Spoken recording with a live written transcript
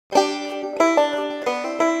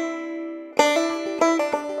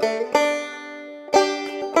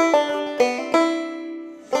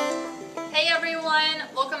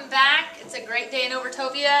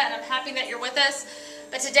Obertopia, and I'm happy that you're with us.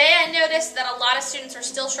 But today I noticed that a lot of students are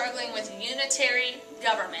still struggling with unitary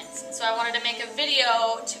governments. So I wanted to make a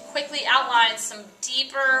video to quickly outline some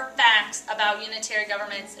deeper facts about unitary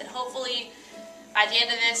governments, and hopefully by the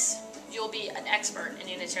end of this you'll be an expert in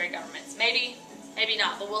unitary governments. Maybe, maybe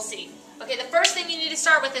not, but we'll see. Okay, the first thing you need to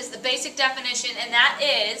start with is the basic definition, and that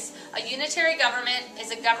is a unitary government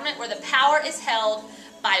is a government where the power is held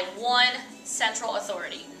by one central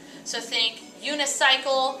authority. So think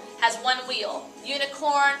unicycle has one wheel.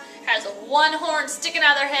 Unicorn has one horn sticking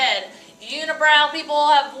out of their head. Unibrow people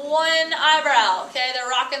have one eyebrow. Okay, they're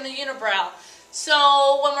rocking the unibrow.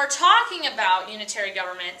 So when we're talking about unitary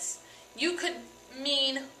governments, you could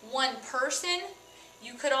mean one person.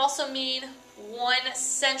 You could also mean one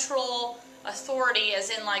central authority,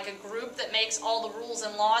 as in like a group that makes all the rules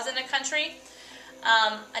and laws in a country.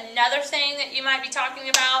 Another thing that you might be talking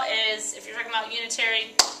about is, if you're talking about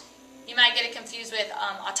unitary, you might get it confused with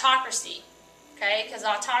autocracy, okay? Because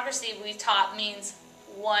autocracy, we've taught, means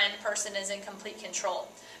one person is in complete control.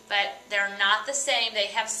 But they're not the same. They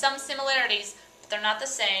have some similarities, but they're not the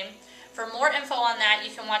same. For more info on that,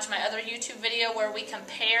 you can watch my other YouTube video where we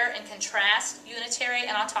compare and contrast unitary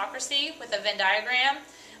and autocracy with a Venn diagram.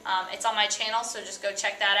 It's on my channel, so just go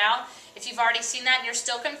check that out. If you've already seen that and you're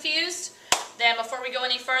still confused, then before we go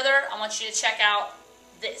any further, I want you to check out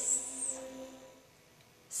this.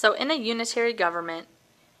 So in a unitary government,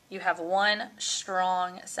 you have one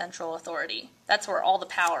strong central authority. That's where all the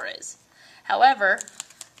power is. However,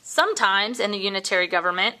 sometimes in a unitary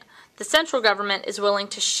government, the central government is willing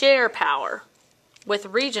to share power with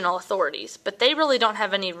regional authorities, but they really don't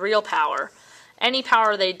have any real power. Any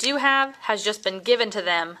power they do have has just been given to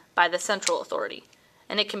them by the central authority,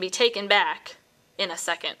 and it can be taken back in a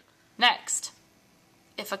second. Next,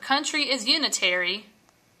 if a country is unitary,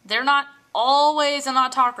 they're not always an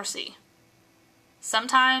autocracy.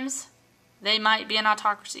 Sometimes they might be an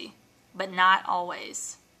autocracy, but not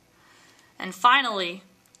always. And finally,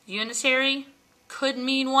 unitary could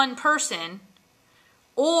mean one person,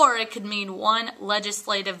 or it could mean one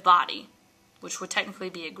legislative body, which would technically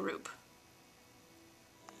be a group.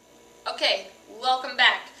 Okay, welcome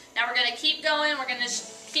back. Now we're going to keep going. We're going to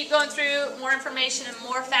keep going through more information and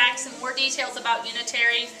more facts and more details about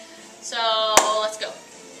unitary. So let's go.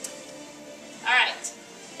 Alright,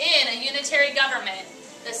 in a unitary government,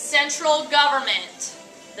 the central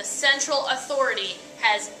authority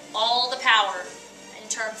has all the power in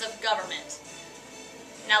terms of government.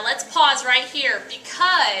 Now let's pause right here,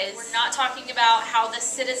 because we're not talking about how the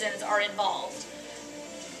citizens are involved.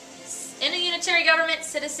 In a unitary government,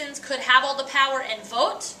 citizens could have all the power and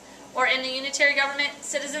vote, or in a unitary government,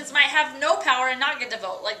 citizens might have no power and not get to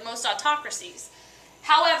vote, like most autocracies.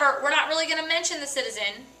 However, we're not really going to mention the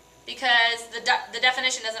citizen, because the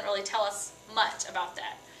definition doesn't really tell us much about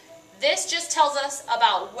that. This just tells us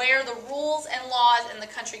about where the rules and laws in the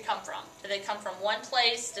country come from. Do they come from one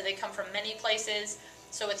place? Do they come from many places?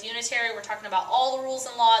 So with unitary, we're talking about all the rules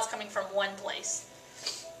and laws coming from one place.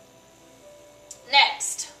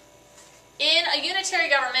 Next, in a unitary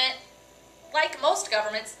government, like most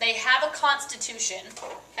governments, they have a constitution.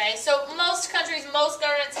 Okay, so most countries, most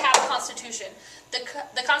governments have a constitution.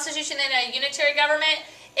 The constitution in a unitary government,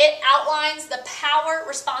 it outlines the power,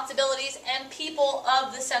 responsibilities, and people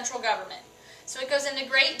of the central government. So it goes into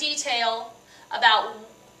great detail about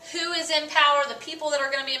who is in power, the people that are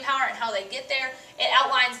going to be in power, and how they get there. It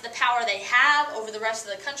outlines the power they have over the rest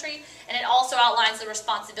of the country, and it also outlines the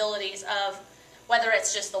responsibilities of whether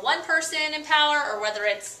it's just the one person in power or whether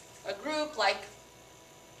it's a group like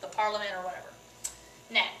the parliament or whatever.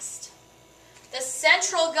 Next, the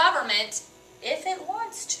central government, if it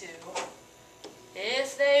wants to,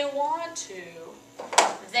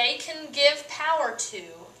 they can give power to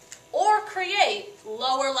or create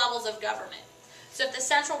lower levels of government. So if the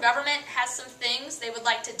central government has some things they would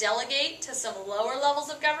like to delegate to some lower levels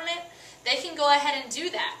of government, they can go ahead and do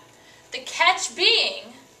that. The catch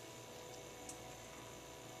being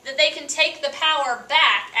that they can take the power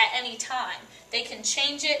back at any time. They can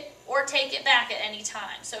change it or take it back at any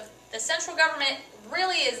time. So the central government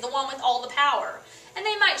really is the one with all the power, and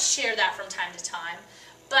they might share that from time to time.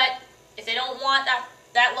 But if they don't want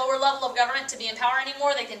that lower level of government to be in power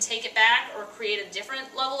anymore, they can take it back or create a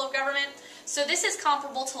different level of government. So this is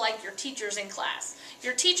comparable to like your teachers in class.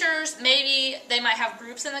 Your teachers, maybe they might have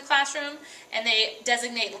groups in the classroom, and they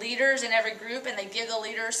designate leaders in every group, and they give the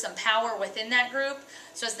leaders some power within that group.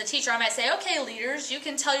 So as the teacher, I might say, okay, leaders, you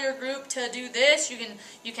can tell your group to do this, you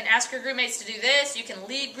can ask your group mates to do this, you can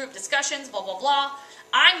lead group discussions, blah, blah, blah.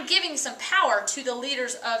 I'm giving some power to the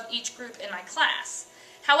leaders of each group in my class.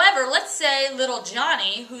 However, let's say little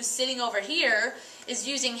Johnny, who's sitting over here, is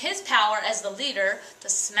using his power as the leader to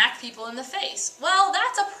smack people in the face. Well,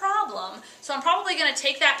 that's a problem. So I'm probably going to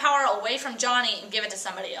take that power away from Johnny and give it to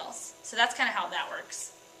somebody else. So that's kind of how that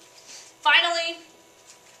works. Finally,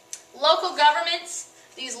 local governments,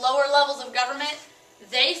 these lower levels of government,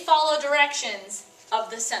 they follow directions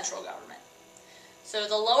of the central government. So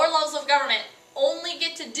the lower levels of government only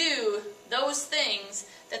get to do those things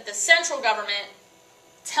that the central government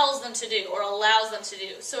tells them to do or allows them to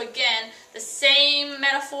do. So again, the same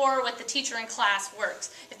metaphor with the teacher in class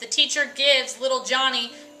works. If the teacher gives little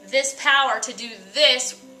Johnny this power to do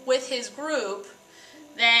this with his group,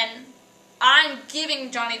 then I'm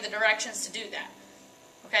giving Johnny the directions to do that.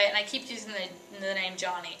 Okay, and I keep using the name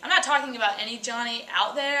Johnny. I'm not talking about any Johnny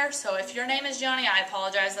out there, so if your name is Johnny, I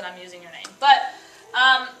apologize that I'm using your name. But,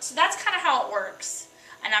 so that's kind of how it works.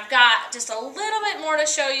 And I've got just a little bit more to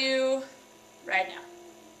show you right now.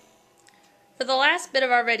 For the last bit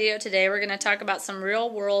of our video today, we're going to talk about some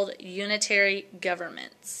real-world unitary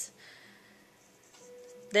governments.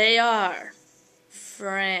 They are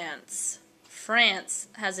France. France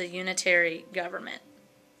has a unitary government.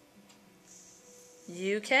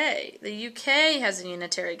 UK. The UK has a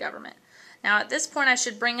unitary government. Now, at this point, I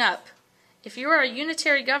should bring up, if you are a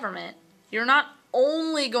unitary government, you're not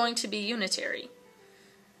only going to be unitary.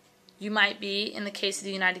 You might be, in the case of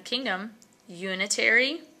the United Kingdom,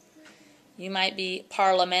 unitary. You might be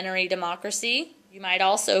parliamentary democracy. You might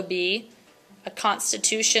also be a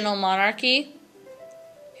constitutional monarchy.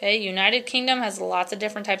 Okay, United Kingdom has lots of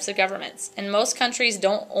different types of governments. And most countries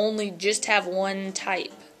don't only just have one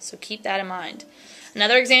type. So keep that in mind.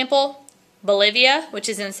 Another example, Bolivia, which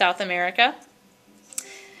is in South America.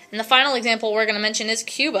 And the final example we're going to mention is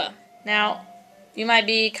Cuba. Now, you might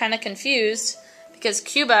be kind of confused because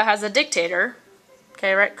Cuba has a dictator.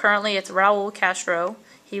 Okay, right? Currently it's Raul Castro.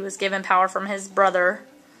 He was given power from his brother,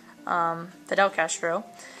 Fidel Castro.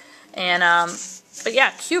 And, but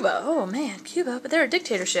yeah, Cuba. Oh man, Cuba, but they're a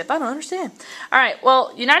dictatorship. I don't understand. Alright,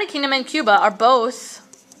 well, United Kingdom and Cuba are both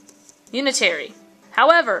unitary.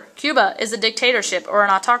 However, Cuba is a dictatorship or an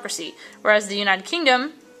autocracy, whereas the United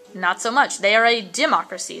Kingdom, not so much. They are a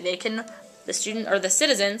democracy. They can, the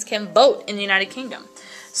citizens can vote in the United Kingdom.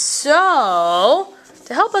 So,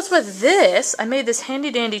 to help us with this, I made this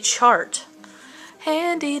handy dandy chart.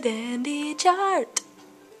 Handy dandy chart.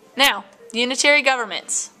 Now, unitary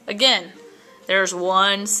governments. Again, there's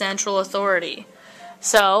one central authority.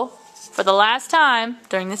 So, for the last time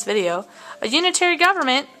during this video, a unitary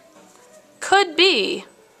government could be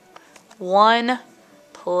one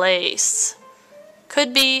place.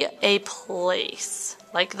 Could be a place.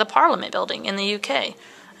 Like the Parliament building in the UK.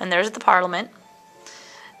 And there's the Parliament.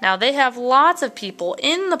 Now they have lots of people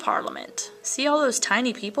in the Parliament. See all those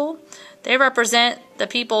tiny people? They represent the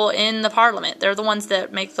people in the Parliament. They're the ones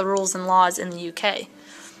that make the rules and laws in the UK.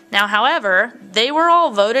 Now, however, they were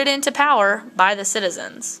all voted into power by the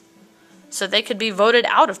citizens. So they could be voted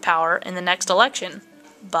out of power in the next election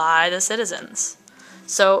by the citizens.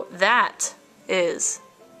 So that is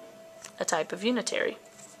a type of unitary.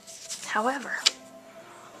 However,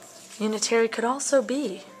 unitary could also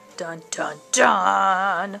be, dun dun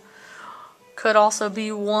dun, could also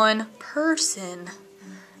be one person.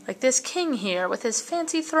 Like this king here with his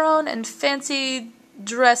fancy throne and fancy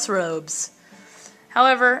dress robes.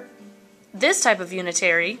 However, this type of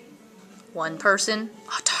unitary, one person,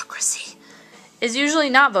 autocracy, is usually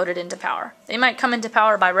not voted into power. They might come into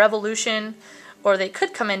power by revolution, or they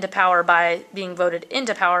could come into power by being voted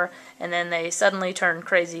into power, and then they suddenly turn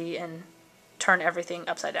crazy and turn everything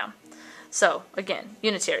upside down. So, again,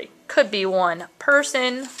 unitary. Could be one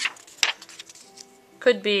person,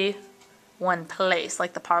 could be one place,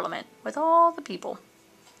 like the Parliament, with all the people.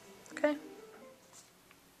 Okay?